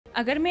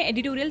अगर मैं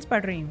एडिटोरियल्स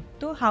पढ़ रही हूँ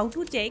तो हाउ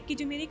टू चेक कि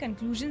जो मेरी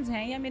कंक्लूजन्स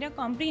हैं या मेरा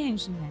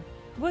कॉम्प्रिहेंशन है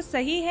वो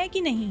सही है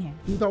कि नहीं है।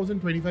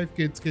 2025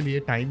 किड्स के लिए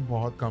टाइम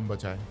बहुत कम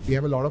बचा है. We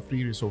have a lot of free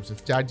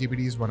resources.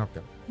 ChatGPT is one of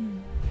them.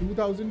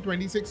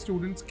 2026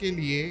 students के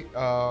लिए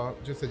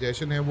जो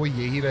सजेशन है वो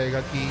यही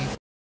रहेगा कि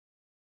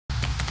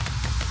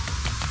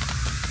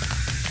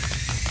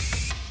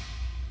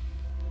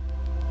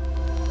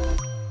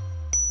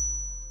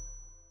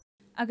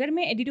अगर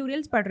मैं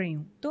एडिटोरियल्स पढ़ रही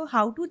हूँ तो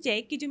हाउ टू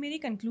चेक कि जो मेरी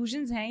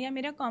कंक्लूजन्स हैं या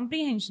मेरा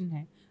कॉम्प्रिहेंशन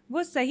है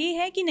वो सही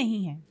है कि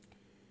नहीं है।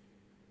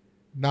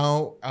 now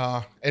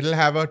it'll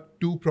have a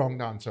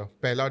two-pronged answer.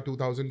 पहला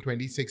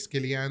 2026 के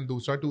लिए and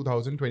दूसरा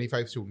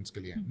 2025 स्टूडेंट्स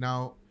के लिए. Now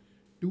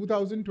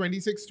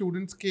 2026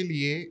 स्टूडेंट्स के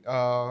लिए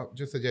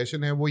जो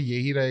सजेशन है वो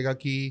यही रहेगा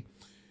कि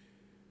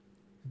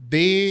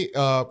they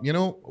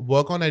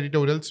work on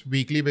editorials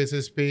weekly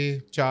basis पे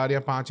 4 या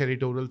 5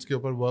 editorials के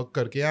ऊपर work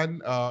करके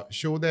and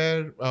show their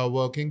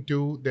working to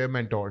their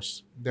mentors.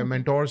 Their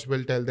mentors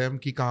will tell them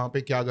कि कहाँ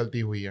पे क्या गलती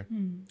हुई है.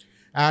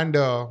 And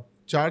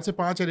 4 से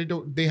 5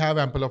 they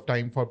have ample of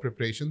time for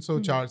preparation. So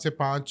 4 से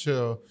 5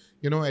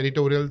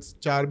 editorials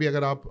 4 भी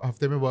अगर आप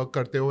हफ्ते में work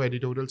करते हो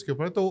editorials के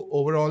ऊपर तो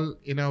overall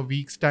in a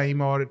week's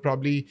time or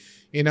probably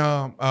in a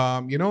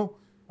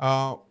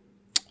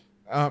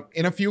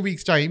in a few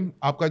weeks time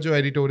आपका जो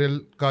editorial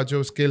का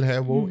जो skill है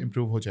वो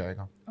improve हो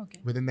जाएगा.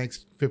 Within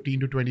next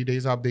 15 to 20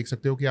 days आप देख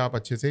सकते हो कि आप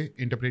अच्छे से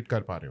interpret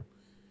कर पा रहे हो.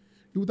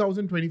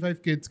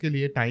 2025 kids के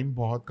लिए time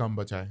बहुत कम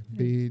बचा है.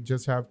 They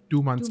just have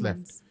 2 months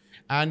left.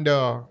 And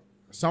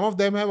some of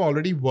them have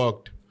already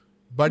worked,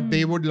 but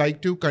they would like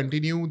to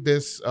continue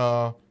this,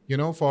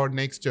 for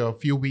next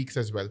few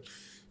weeks as well.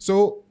 So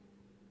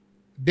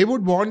they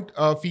would want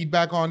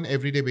feedback on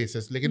everyday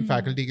basis. लेकिन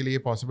faculty के लिए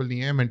possible नहीं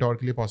है, mentor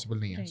के लिए possible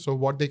नहीं है. So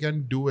what they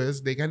can do is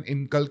they can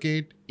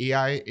inculcate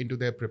AI into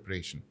their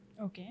preparation.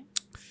 Okay.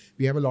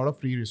 We have a lot of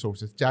free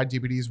resources.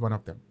 ChatGPT is one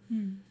of them.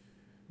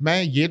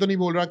 मैं ये तो नहीं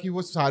बोल रहा कि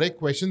वो सारे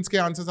questions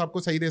के answers आपको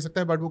सही दे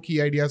सकता है, but वो key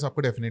ideas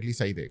आपको definitely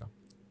सही देगा.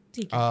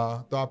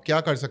 तो आप क्या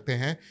कर सकते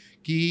हैं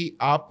कि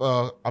आप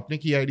अपने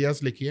की आइडियाज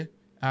लिखिए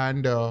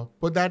एंड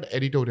पुट दैट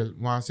एडिटोरियल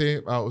वहाँ से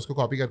उसको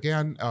कॉपी करके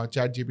एंड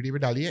चैट जीपीटी पे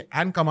डालिए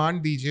एंड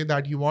कमांड दीजिए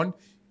दैट यू वांट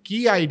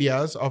की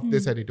ideas of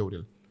this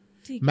editorial.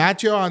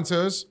 Match your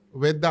answers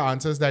with the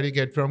answers that you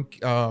get from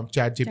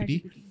chat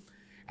GPT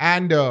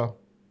and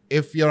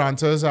if your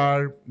answers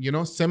are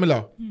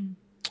similar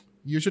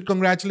you should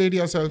congratulate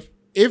yourself.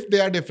 If they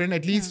are different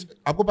at least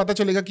आपको पता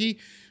चलेगा कि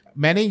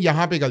मैंने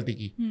यहाँ पे गलती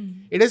की.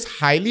 It is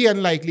highly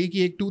unlikely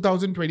कि एक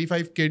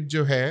 2025 किड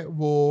जो है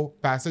वो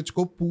पैसेज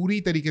को पूरी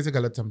तरीके से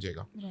गलत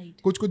समझेगा.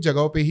 कुछ कुछ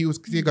जगहों पे ही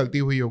उसकी गलती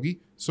हुई होगी.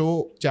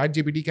 सो chat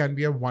GPT can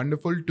be a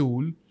wonderful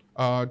tool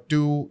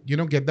to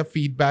get the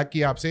feedback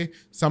कि आपसे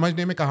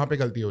समझने में कहाँ पे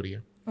गलती हो रही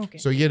है.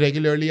 सो ये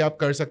रेगुलरली आप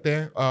कर सकते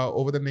हैं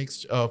over the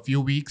next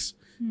few weeks.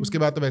 उसके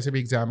बाद तो वैसे भी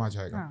एग्जाम आ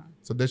जाएगा.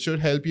 So this should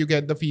help you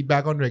get the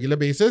feedback on regular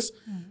basis.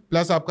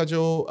 Plus आपका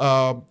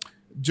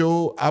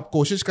जो आप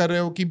कोशिश कर रहे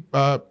हो कि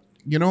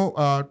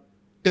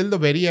till the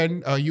very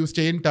end you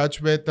stay in touch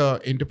with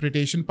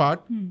interpretation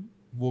part,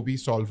 वो भी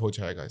solve हो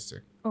जाएगा इससे.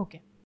 Okay.